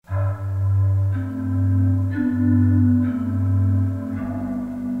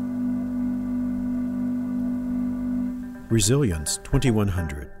Resilience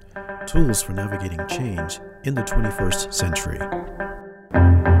 2100, Tools for Navigating Change in the 21st Century.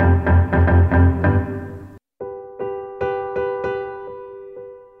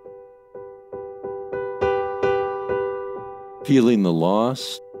 Feeling the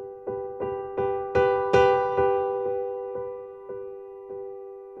loss,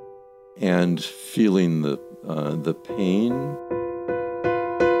 and feeling the pain.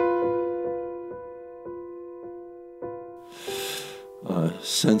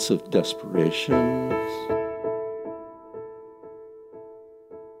 Sense of desperation.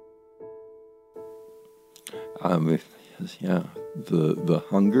 The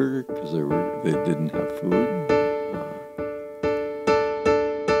hunger because they didn't have food.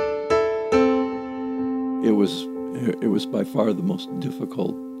 It was by far the most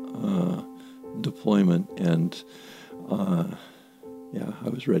difficult deployment, and I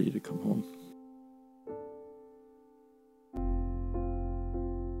was ready to come home.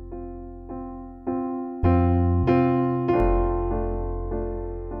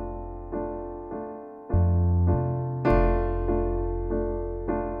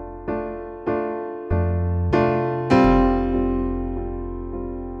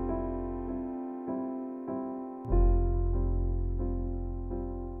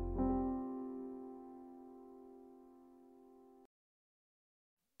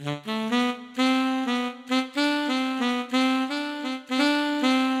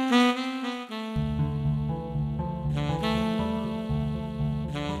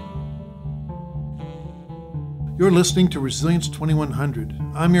 You're listening to Resilience 2100.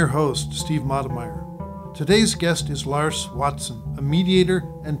 I'm your host, Steve Modemeyer. Today's guest is Lars Watson, a mediator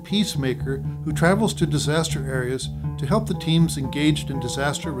and peacemaker who travels to disaster areas to help the teams engaged in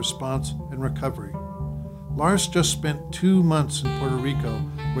disaster response and recovery. Lars just spent 2 months in Puerto Rico,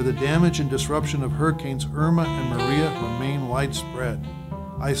 where the damage and disruption of Hurricanes Irma and Maria remain widespread.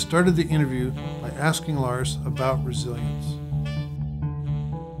 I started the interview by asking Lars about resilience.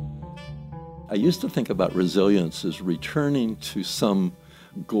 I used to think about resilience as returning to some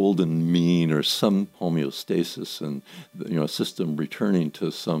golden mean or some homeostasis, and a system returning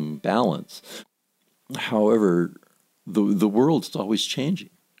to some balance. However, the world's always changing.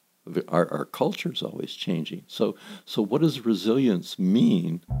 Our culture's always changing. So what does resilience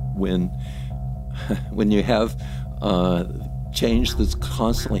mean when you have change that's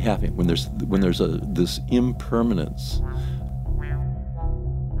constantly happening? When there's this impermanence?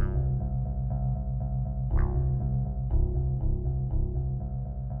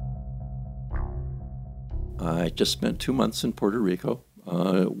 I just spent 2 months in Puerto Rico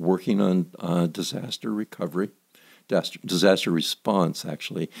working on disaster recovery, disaster response,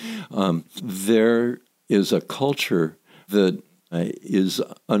 actually. There is a culture that is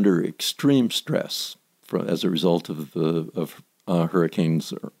under extreme stress as a result of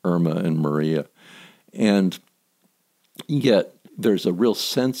Hurricanes Irma and Maria. And yet there's a real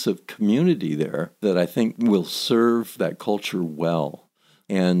sense of community there that I think will serve that culture well.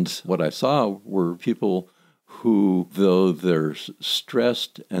 And what I saw were people who, though they're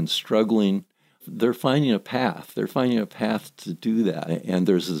stressed and struggling, they're finding a path. They're finding a path to do that. And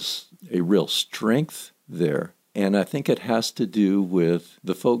there's a real strength there. And I think it has to do with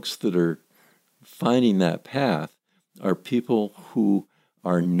the folks that are finding that path are people who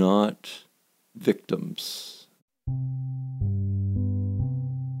are not victims.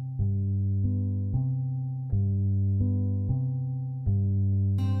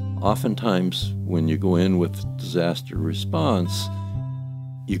 Oftentimes, when you go in with disaster response,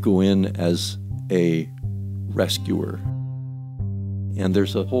 you go in as a rescuer. And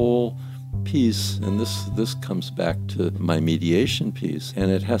there's a whole piece, and this comes back to my mediation piece, and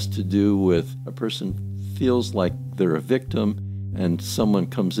it has to do with a person feels like they're a victim, and someone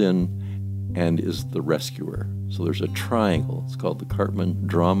comes in and is the rescuer. So there's a triangle. It's called the Karpman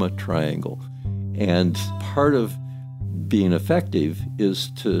Drama Triangle. And part of being effective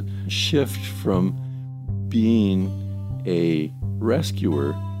is to shift from being a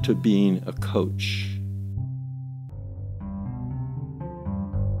rescuer to being a coach.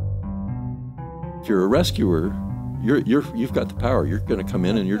 If you're a rescuer, you've got the power. You're going to come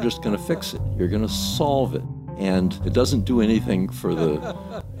in and you're just going to fix it. You're going to solve it. And it doesn't do anything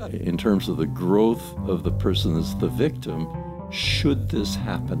in terms of the growth of the person that's the victim, should this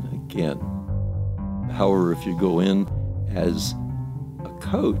happen again. However, if you go in as a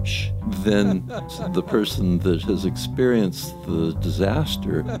coach, then the person that has experienced the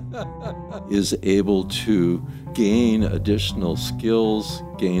disaster is able to gain additional skills,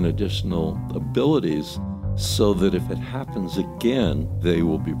 gain additional abilities, so that if it happens again, they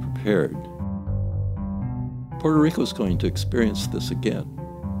will be prepared. Puerto Rico is going to experience this again.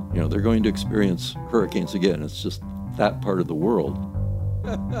 They're going to experience hurricanes again. It's just that part of the world.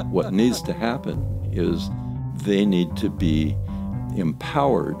 What needs to happen is they need to be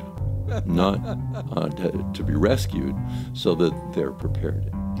empowered, not to be rescued, so that they're prepared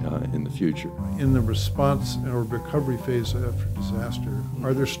in the future. In the response or recovery phase after disaster,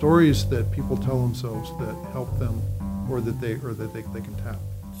 are there stories that people tell themselves that help them, or that they can tap?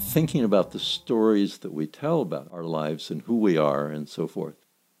 Thinking about the stories that we tell about our lives and who we are and so forth,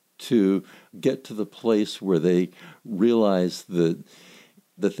 to get to the place where they realize that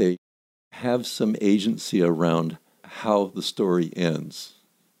they have some agency around how the story ends.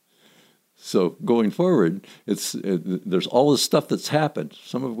 So going forward, there's all this stuff that's happened,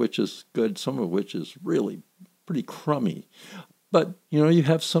 some of which is good, some of which is really pretty crummy. But, you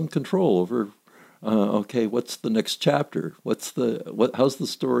have some control over, okay, what's the next chapter? How's the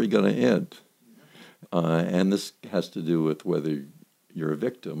story going to end? And this has to do with whether you're a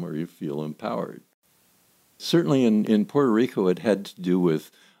victim or you feel empowered. Certainly in Puerto Rico, it had to do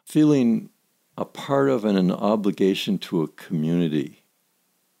with feeling a part of and an obligation to a community.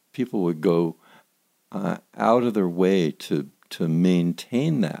 People would go out of their way to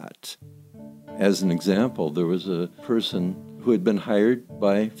maintain that. As an example, there was a person who had been hired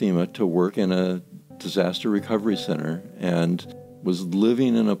by FEMA to work in a disaster recovery center and was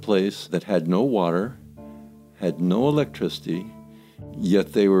living in a place that had no water, had no electricity,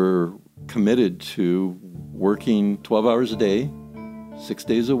 yet they were committed to working 12 hours a day, 6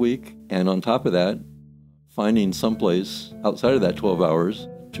 days a week, and on top of that, finding someplace outside of that 12 hours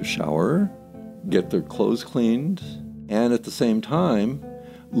to shower, get their clothes cleaned, and at the same time,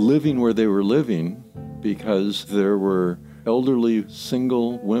 living where they were living, because there were elderly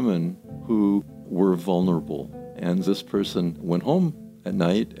single women who were vulnerable. And this person went home at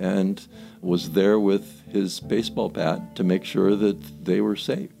night and was there with his baseball bat to make sure that they were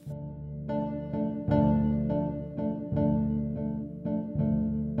safe.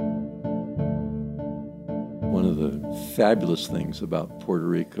 One of the fabulous things about Puerto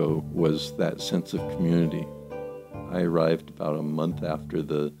Rico was that sense of community. I arrived about a month after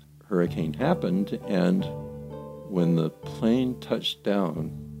the hurricane happened, and when the plane touched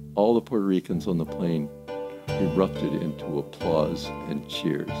down, all the Puerto Ricans on the plane erupted into applause and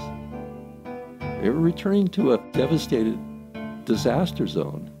cheers. They were returning to a devastated disaster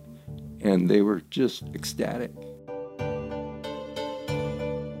zone, and they were just ecstatic.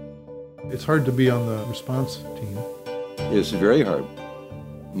 It's hard to be on the response team. It's very hard.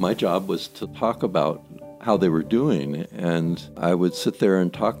 My job was to talk about how they were doing, and I would sit there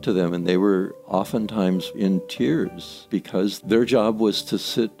and talk to them, and they were oftentimes in tears because their job was to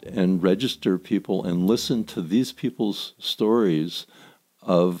sit and register people and listen to these people's stories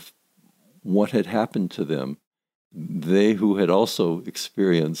of what had happened to them. They who had also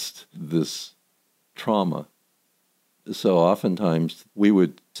experienced this trauma. So oftentimes we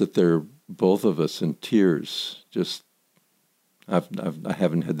would sit there, both of us, in tears. Just I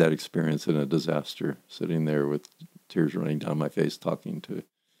haven't had that experience in a disaster, sitting there with tears running down my face talking to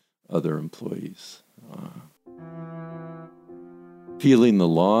other employees. Feeling the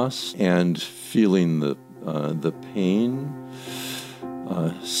loss and feeling the pain,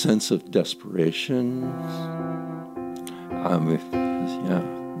 sense of desperation,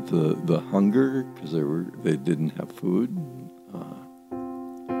 the hunger because they didn't have food.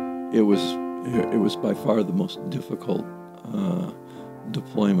 It was by far the most difficult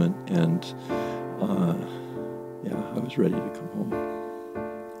deployment, and I was ready to come home.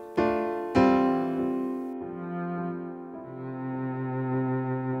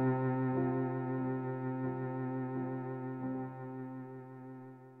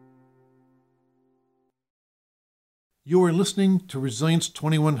 You are listening to Resilience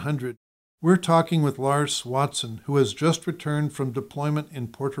 2100. We're talking with Lars Watson, who has just returned from deployment in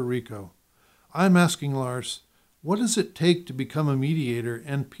Puerto Rico. I'm asking Lars, what does it take to become a mediator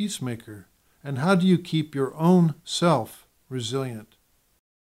and peacemaker? And how do you keep your own self resilient?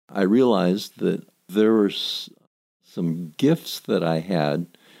 I realized that there were some gifts that I had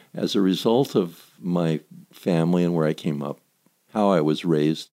as a result of my family and where I came up, how I was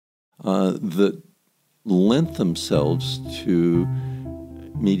raised, that lent themselves to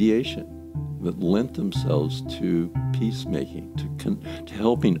mediation, that lent themselves to peacemaking, to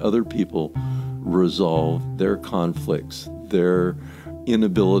helping other people resolve their conflicts, their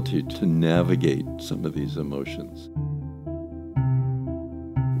inability to navigate some of these emotions.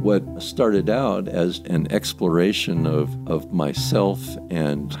 What started out as an exploration of myself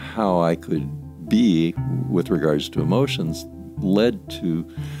and how I could be with regards to emotions led to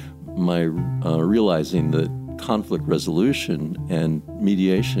my realizing that conflict resolution and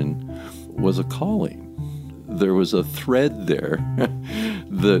mediation was a calling. There was a thread there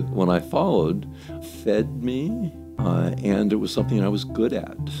that, when I followed, fed me, and it was something I was good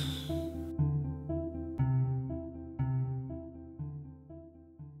at.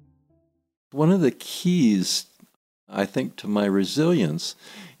 One of the keys, I think, to my resilience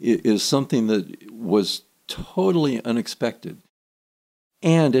is something that was totally unexpected.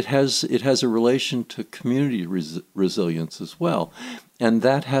 And it has a relation to community resilience as well. And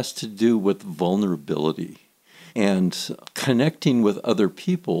that has to do with vulnerability and connecting with other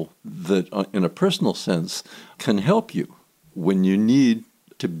people that, in a personal sense, can help you when you need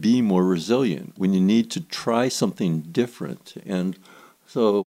to be more resilient, when you need to try something different. And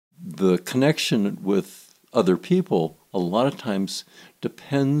so the connection with other people a lot of times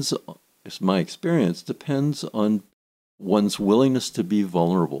depends, it's my experience, depends on one's willingness to be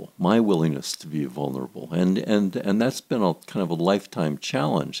vulnerable, my willingness to be vulnerable. And that's been a kind of a lifetime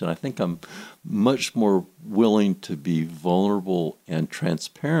challenge. And I think I'm much more willing to be vulnerable and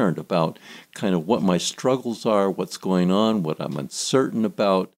transparent about kind of what my struggles are, what's going on, what I'm uncertain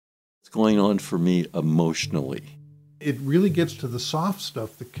about, what's going on for me emotionally. It really gets to the soft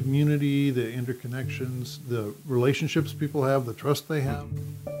stuff, the community, the interconnections, the relationships people have, the trust they have.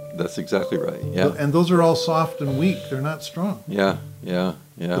 That's exactly right, yeah. And those are all soft and weak. They're not strong. Yeah.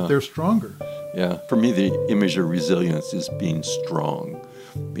 But they're stronger. Yeah. For me, the image of resilience is being strong,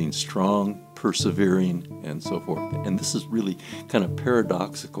 persevering, and so forth. And this is really kind of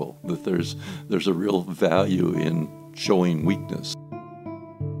paradoxical, that there's a real value in showing weakness.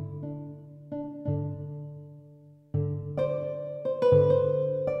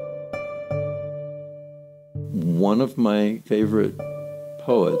 One of my favorite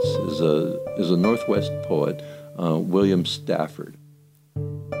poets is a Northwest poet, William Stafford.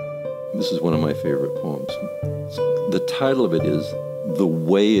 This is one of my favorite poems. The title of it is "The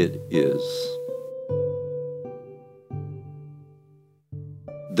Way It Is."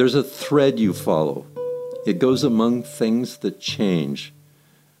 There's a thread you follow. It goes among things that change,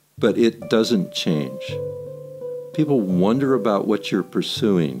 but it doesn't change. People wonder about what you're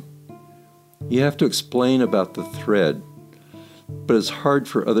pursuing. You have to explain about the thread, but it's hard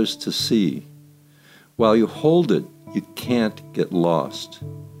for others to see. While you hold it, you can't get lost.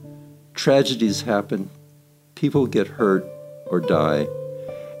 Tragedies happen, people get hurt or die,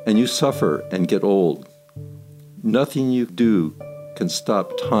 and you suffer and get old. Nothing you do can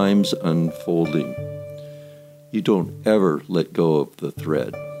stop time's unfolding. You don't ever let go of the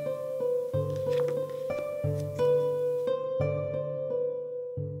thread.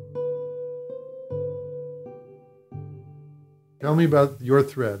 Tell me about your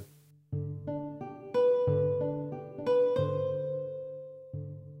thread.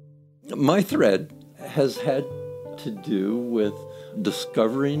 My thread has had to do with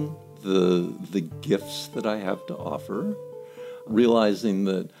discovering the gifts that I have to offer, realizing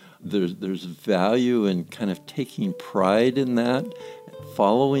that there's value in kind of taking pride in that,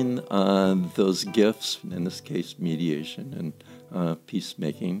 following those gifts, in this case mediation and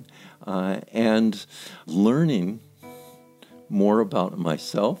peacemaking, and learning more about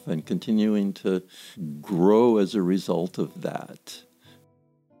myself and continuing to grow as a result of that.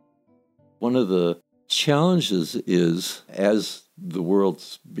 One of the challenges is, as the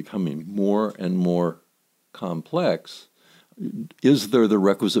world's becoming more and more complex, is there the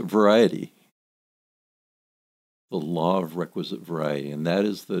requisite variety? The law of requisite variety, and that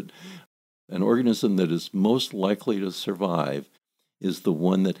is that an organism that is most likely to survive is the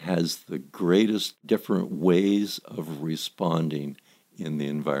one that has the greatest different ways of responding in the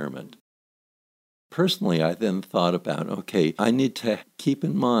environment. Personally, I then thought about, okay, I need to keep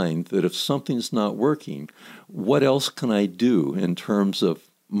in mind that if something's not working, what else can I do in terms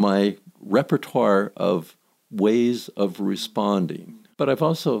of my repertoire of ways of responding? But I've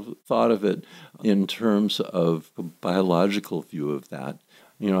also thought of it in terms of a biological view of that.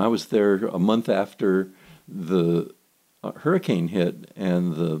 I was there a month after the hurricane hit,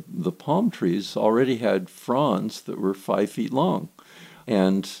 and the palm trees already had fronds that were 5 feet long.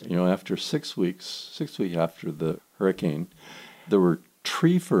 And, after 6 weeks after the hurricane, there were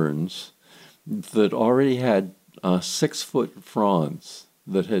tree ferns that already had 6-foot fronds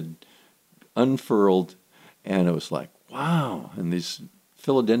that had unfurled, and it was like, wow. And these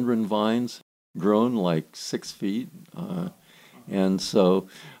philodendron vines grown like 6 feet. And so,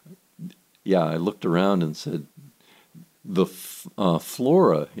 I looked around and said, the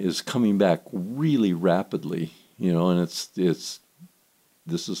flora is coming back really rapidly, and this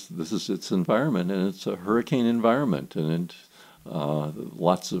is its environment, and it's a hurricane environment, and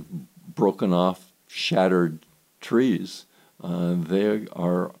lots of broken off, shattered trees, they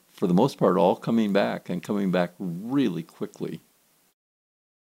are, for the most part, all coming back and coming back really quickly.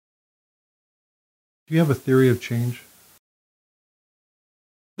 Do you have a theory of change?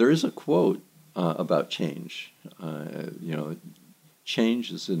 There is a quote about change.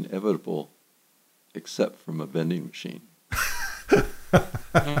 Change is inevitable except from a vending machine.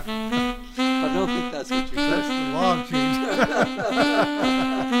 I don't think that's what you said. That's the law of change.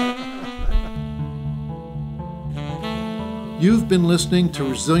 You've been listening to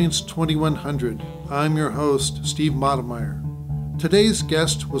Resilience 2100. I'm your host, Steve Modemeyer. Today's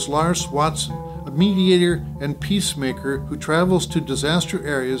guest was Lars Watson, a mediator and peacemaker who travels to disaster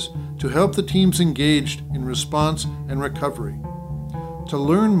areas to help the teams engaged in response and recovery. To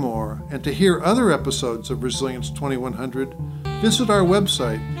learn more and to hear other episodes of Resilience 2100, visit our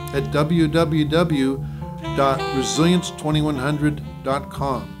website at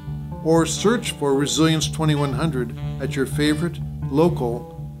www.resilience2100.com or search for Resilience 2100 at your favorite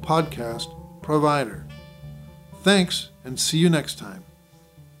local podcast provider. Thanks, and see you next time.